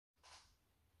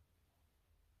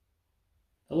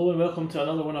Hello and welcome to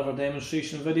another one of our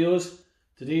demonstration videos.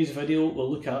 Today's video will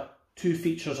look at two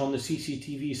features on the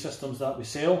CCTV systems that we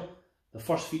sell. The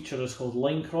first feature is called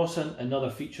line crossing, another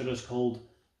feature is called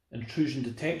intrusion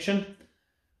detection.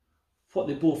 What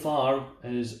they both are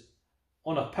is,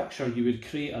 on a picture you would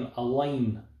create a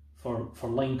line for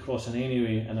line crossing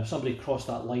anyway, and if somebody crossed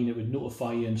that line it would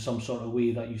notify you in some sort of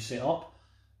way that you set up.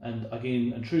 And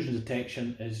again, intrusion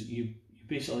detection is you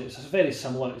basically, it's very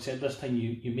similar, except this time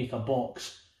you make a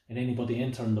box, and anybody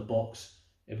entering the box,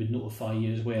 it would notify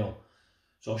you as well.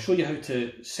 So I'll show you how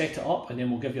to set it up, and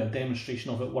then we'll give you a demonstration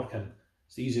of it working.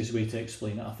 It's the easiest way to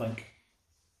explain it, I think.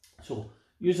 So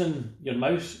using your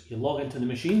mouse, you log into the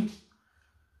machine,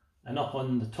 and up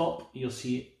on the top you'll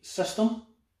see System.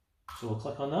 So we'll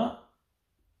click on that.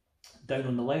 Down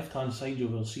on the left hand side you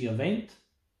will see Event.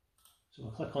 So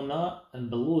we'll click on that, and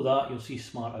below that you'll see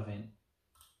Smart Event.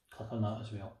 Click on that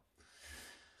as well.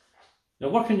 Now,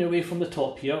 working your way from the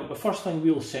top here, the first thing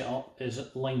we'll set up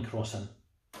is line crossing.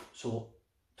 So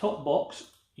top box,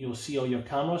 you'll see all your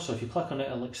cameras. So if you click on it,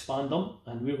 it'll expand them,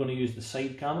 and we're going to use the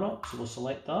side camera, so we'll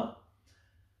select that.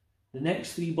 The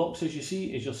next three boxes you see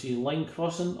is you'll see line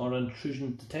crossing or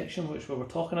intrusion detection, which we were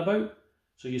talking about.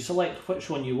 So you select which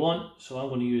one you want. So I'm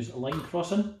going to use line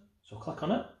crossing. So click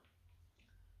on it.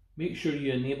 Make sure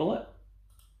you enable it.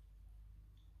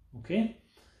 Okay.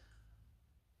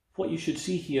 What you should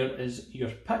see here is your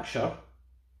picture.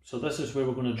 So this is where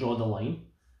we're going to draw the line.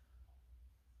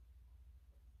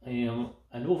 And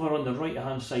over on the right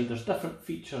hand side there's different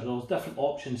features, there's different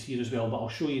options here as well, but I'll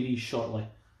show you these shortly.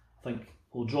 I think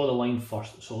we'll draw the line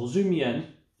first. So I'll zoom you in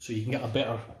so you can get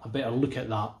a better look at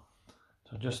that.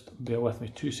 So just bear with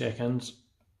me 2 seconds,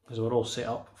 because we're all set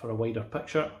up for a wider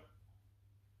picture.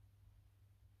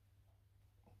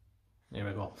 There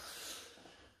we go.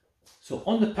 So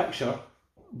on the picture,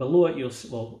 below it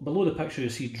below the picture you'll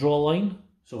see draw line.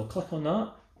 So we'll click on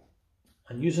that,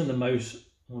 and using the mouse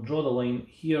we'll draw the line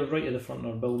here right at the front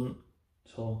of our building.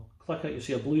 So click it, you'll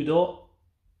see a blue dot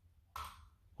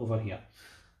over here,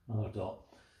 another dot.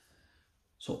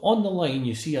 So on the line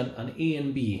you see an A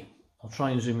and B. I'll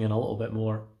try and zoom in a little bit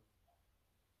more.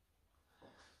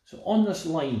 So on this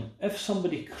line, if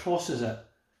somebody crosses it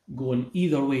going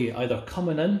either way, either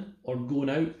coming in or going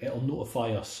out, it'll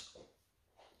notify us.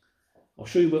 I'll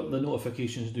show you what the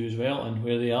notifications do as well and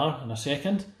where they are in a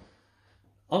second.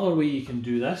 Other way you can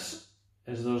do this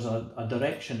is there's a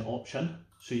direction option.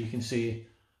 So you can say,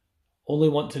 only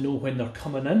want to know when they're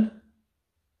coming in.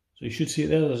 So you should see it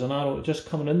there, there's an arrow just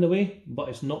coming in the way, but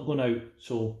it's not going out.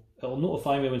 So it'll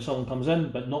notify me when someone comes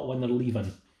in, but not when they're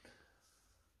leaving.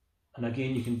 And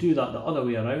again, you can do that the other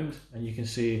way around, and you can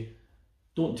say,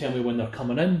 don't tell me when they're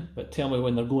coming in, but tell me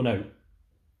when they're going out.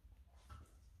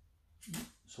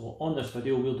 So on this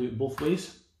video, we'll do it both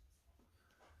ways.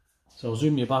 So I'll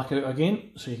zoom you back out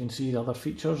again, so you can see the other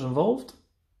features involved.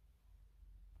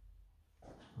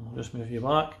 I'll just move you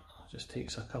back. It just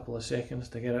takes a couple of seconds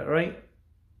to get it right.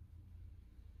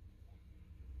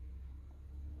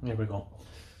 There we go.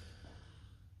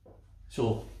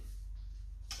 So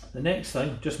the next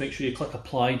thing, just make sure you click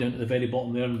apply down to the very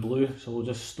bottom there in blue. So we'll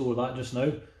just store that just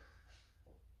now.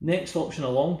 Next option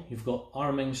along, you've got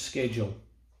arming schedule.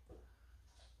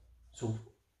 So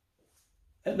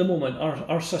at the moment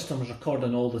our system is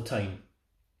recording all the time.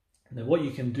 Now what you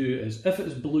can do is, if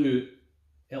it's blue,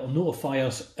 it'll notify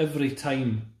us every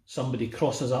time somebody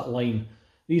crosses that line.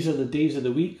 These are the days of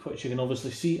the week, which you can obviously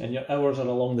see, and your hours are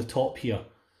along the top here.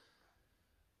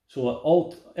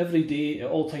 So every day,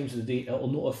 at all times of the day, it'll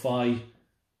notify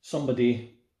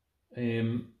somebody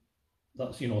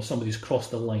that's, somebody's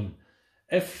crossed the line.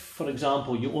 If, for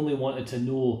example, you only wanted to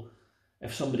know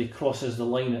if somebody crosses the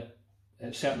line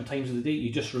at certain times of the day,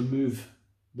 you just remove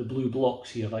the blue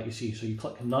blocks here that you see. So you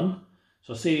click none.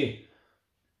 So say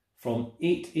from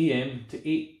 8 AM to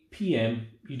 8 PM,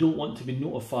 you don't want to be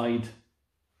notified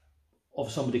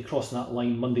of somebody crossing that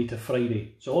line Monday to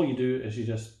Friday. So all you do is you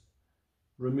just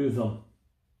remove them.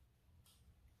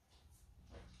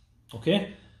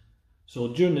 Okay,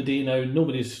 so during the day now,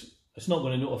 it's not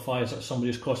going to notify us that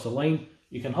somebody's crossed the line.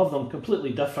 You can have them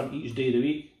completely different each day of the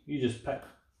week. You just pick,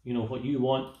 what you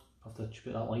want. I have to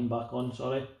put that line back on,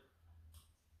 sorry.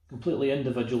 Completely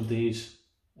individual days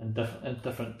and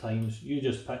different times. You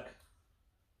just pick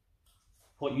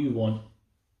what you want.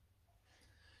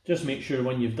 Just make sure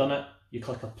when you've done it, you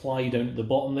click apply down at the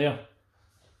bottom there.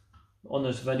 On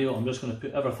this video, I'm just going to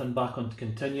put everything back onto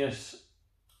continuous.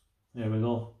 There we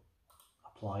go.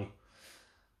 Apply.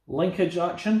 Linkage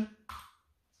action.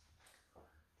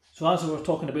 So as we were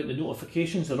talking about the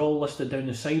notifications, they're all listed down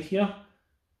the side here.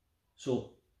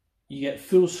 So you get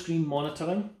full screen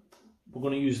monitoring. We're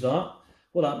going to use that.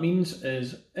 What that means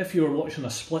is if you were watching a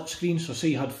split screen, so say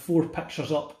you had 4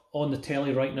 pictures up on the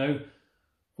telly right now,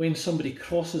 when somebody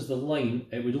crosses the line,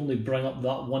 it would only bring up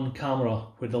that one camera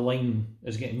where the line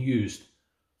is getting used.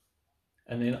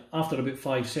 And then after about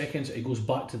 5 seconds, it goes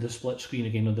back to the split screen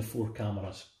again with the 4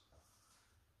 cameras.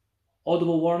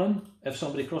 Audible warning, if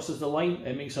somebody crosses the line,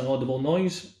 it makes an audible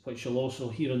noise, which you'll also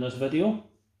hear in this video.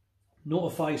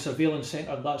 Notify surveillance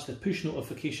centre, that's the push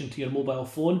notification to your mobile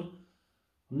phone.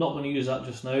 I'm not going to use that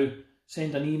just now.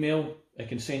 Send an email, it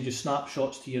can send you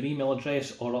snapshots to your email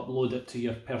address or upload it to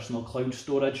your personal cloud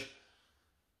storage.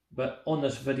 But on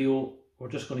this video,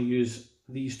 we're just going to use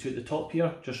these 2 at the top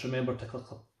here. Just remember to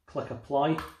click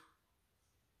apply.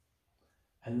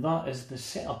 And that is the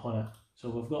setup on it. So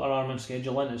we've got our arming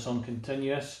schedule in, it's on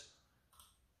continuous.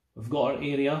 We've got our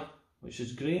area, which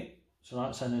is great, so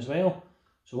that's in as well.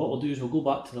 So what we'll do is we'll go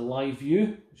back to the live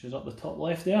view, which is up the top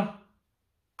left there.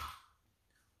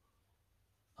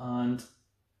 And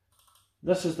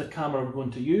this is the camera we're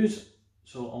going to use.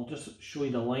 So I'll just show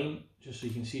you the line, just so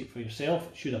you can see it for yourself.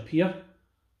 It should appear.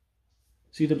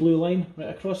 See the blue line right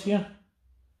across here?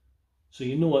 So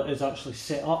you know it is actually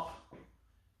set up.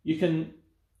 You can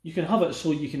have it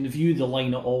so you can view the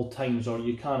line at all times, or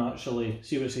you can actually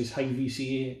see where it says high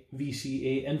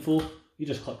VCA info. You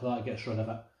just click that, it gets rid of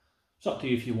it. It's up to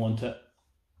you if you want it.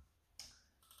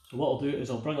 So what I'll do is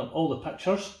I'll bring up all the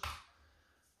pictures.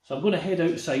 So I'm going to head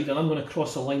outside and I'm going to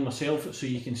cross the line myself so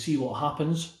you can see what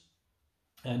happens.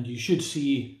 And you should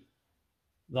see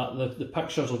that the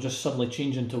pictures will just suddenly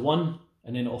change into 1,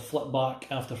 and then it'll flip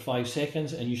back after 5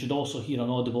 seconds, and you should also hear an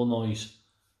audible noise.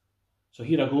 So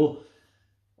here I go.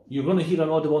 You're going to hear an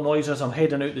audible noise as I'm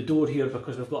heading out the door here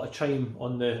because we've got a chime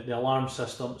on the alarm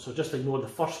system. So just ignore the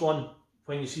first one.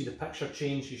 When you see the picture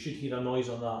change, you should hear a noise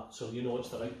on that, so you know it's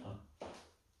the right one.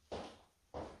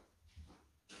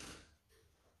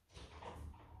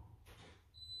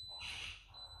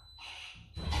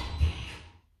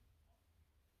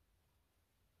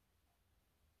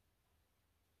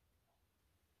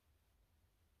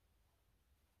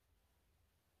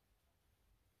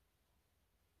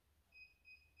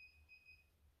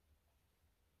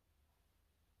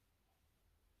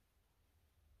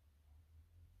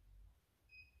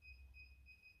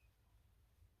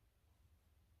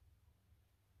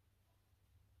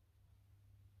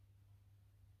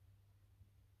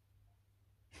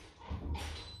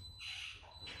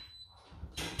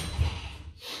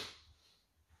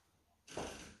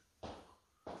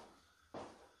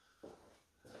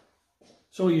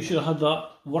 So you should have had that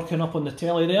working up on the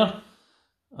telly there.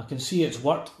 I can see it's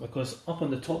worked because up on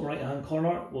the top right hand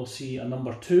corner we'll see a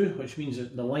number 2, which means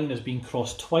that the line has been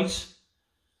crossed twice.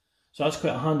 So that's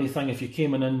quite a handy thing if you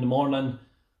came in the morning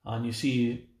and you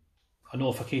see a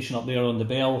notification up there on the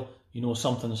bell, you know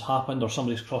something's happened or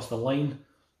somebody's crossed the line.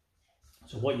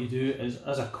 So what you do is,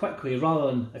 as a quick way, rather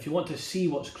than, if you want to see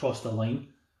what's crossed the line,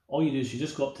 all you do is you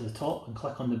just go up to the top and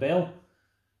click on the bell.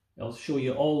 It'll show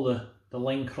you all the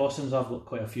line crossings. I've got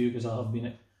quite a few because I have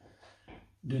been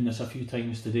doing this a few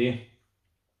times today.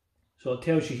 So it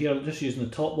tells you here, just using the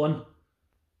top one,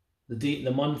 the date,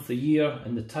 the month, the year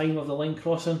and the time of the line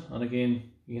crossing, and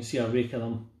again you can see a rake of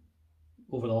them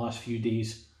over the last few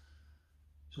days.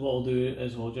 So what we'll do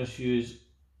is we'll just use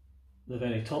the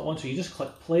very top one, so you just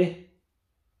click play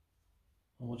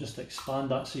and we'll just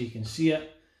expand that so you can see it.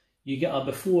 You get a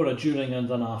before, a during and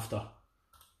an after.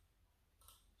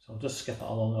 So I'll just skip it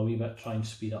along a wee bit, try and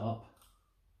speed it up.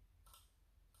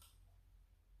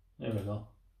 There we go.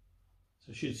 So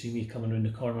you should see me coming around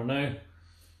the corner now.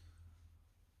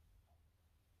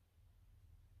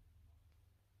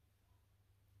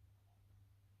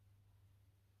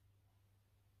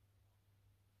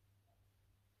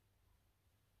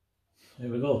 There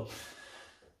we go.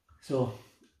 So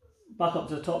back up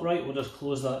to the top right, we'll just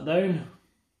close that down.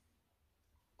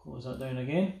 Close that down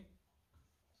again.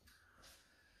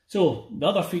 So the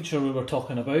other feature we were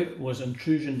talking about was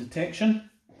intrusion detection.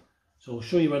 So I'll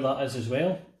show you where that is as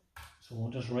well. So we'll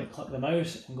just right click the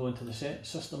mouse and go into the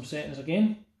system settings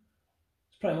again.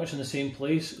 It's pretty much in the same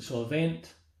place. So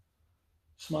event,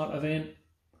 smart event,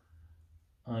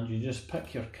 and you just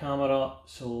pick your camera.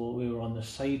 So we were on the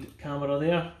side camera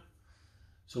there.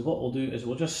 So what we'll do is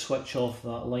we'll just switch off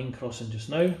that line crossing just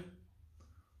now.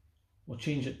 We'll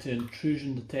change it to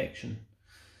intrusion detection.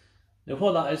 Now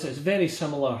what that is, it's very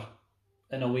similar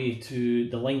in a way to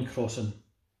the line crossing.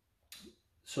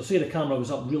 So say the camera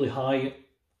was up really high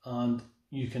and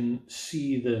you can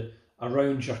see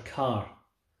around your car.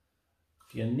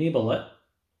 If you enable it,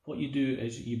 what you do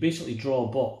is you basically draw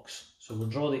a box. So we'll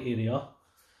draw the area.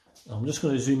 I'm just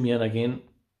going to zoom in again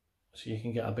so you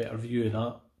can get a better view of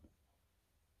that.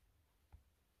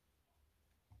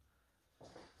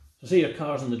 So say your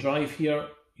car's on the drive here,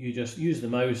 you just use the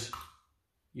mouse,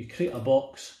 you create a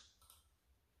box.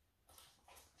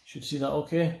 You should see that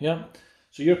okay, yeah.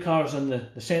 So your car's in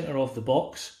the centre of the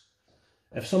box.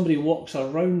 If somebody walks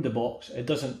around the box, it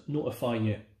doesn't notify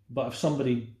you. But if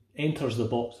somebody enters the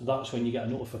box, that's when you get a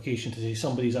notification to say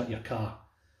somebody's at your car.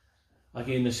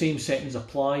 Again, the same settings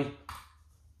apply.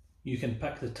 You can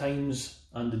pick the times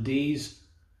and the days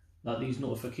that these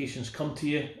notifications come to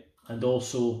you, and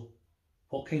also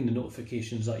what kind of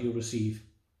notifications that you'll receive.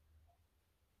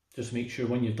 Just make sure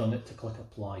when you've done it to click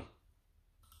apply.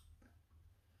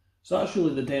 So that's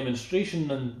really the demonstration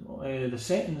and the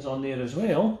settings on there as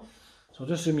well. So I'll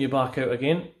just zoom you back out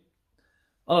again.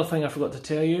 Other thing I forgot to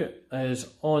tell you is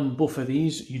on both of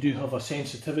these you do have a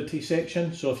sensitivity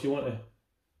section. So if you want it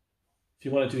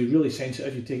to be really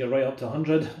sensitive, you take it right up to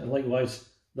 100, and likewise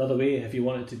the other way if you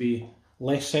want it to be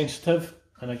less sensitive.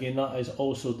 And again, that is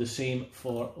also the same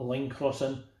for line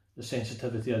crossing. The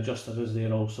sensitivity adjuster is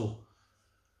there also.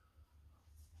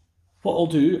 What I'll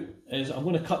do is I'm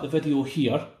going to cut the video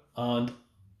here, and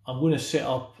I'm going to set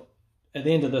up, at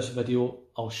the end of this video,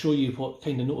 I'll show you what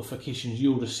kind of notifications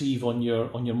you'll receive on your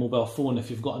mobile phone.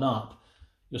 If you've got an app,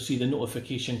 you'll see the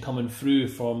notification coming through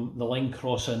from the line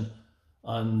crossing,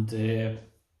 and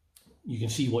you can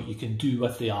see what you can do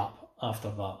with the app after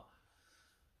that.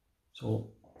 So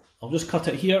I'll just cut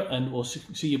it here and we'll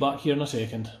see you back here in a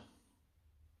second.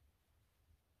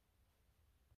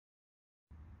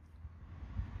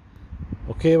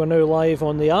 Okay, we're now live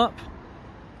on the app,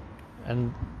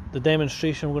 and the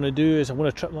demonstration we're going to do is I'm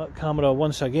going to trip that camera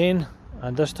once again,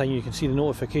 and this time you can see the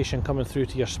notification coming through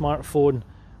to your smartphone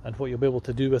and what you'll be able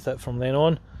to do with it from then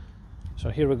on. So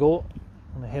here we go.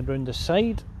 I'm going to head round the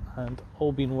side, and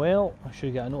all being well, I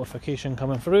should get a notification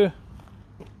coming through.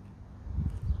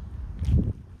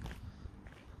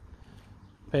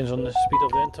 Depends on the speed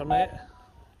of the internet.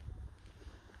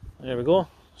 There we go.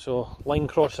 So line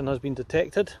crossing has been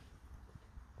detected.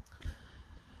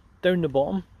 Down the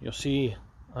bottom you'll see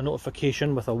a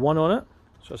notification with a 1 on it.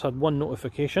 So it's had 1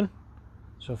 notification.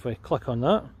 So if we click on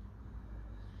that,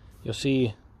 you'll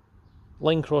see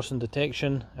line crossing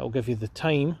detection. It'll give you the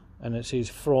time, and it says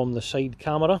from the side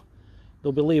camera.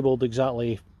 They'll be labelled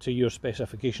exactly to your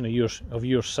specification of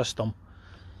your system.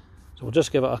 So we'll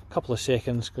just give it a couple of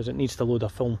seconds because it needs to load a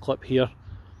film clip here.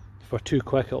 If we're too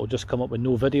quick, it'll just come up with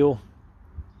no video.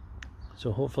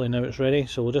 So hopefully now it's ready.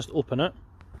 So we'll just open it.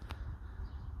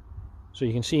 So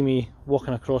you can see me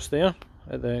walking across there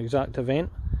at the exact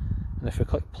event. And if we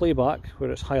click playback,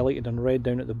 where it's highlighted in red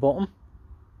down at the bottom,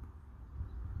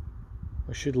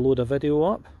 we should load a video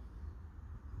up.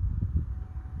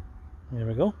 There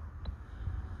we go.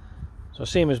 So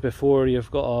same as before, you've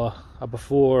got a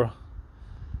before,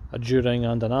 a during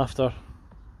and an after.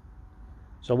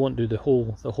 So I won't do the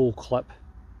whole clip,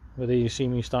 but there you see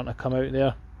me starting to come out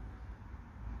there.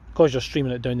 Because you're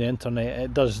streaming it down the internet,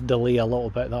 it does delay a little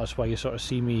bit. That's why you sort of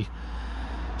see me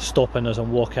stopping as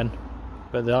I'm walking,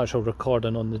 but the actual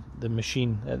recording on the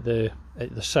machine at the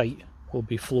site will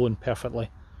be flowing perfectly.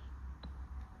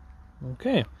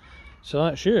 Okay, so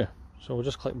that's you. So we'll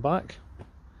just click back,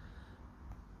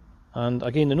 and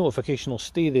again the notification will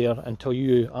stay there until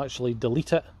you actually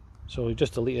delete it. So you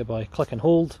just delete it by click and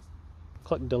hold,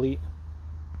 click delete,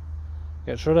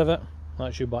 gets rid of it.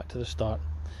 That's you back to the start.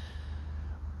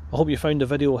 I hope you found the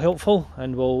video helpful,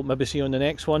 and we'll maybe see you on the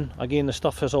next one. Again, the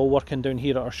stuff is all working down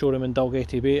here at our showroom in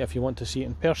Dalgety Bay if you want to see it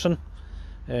in person.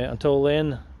 Until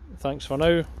then, thanks for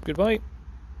now, goodbye.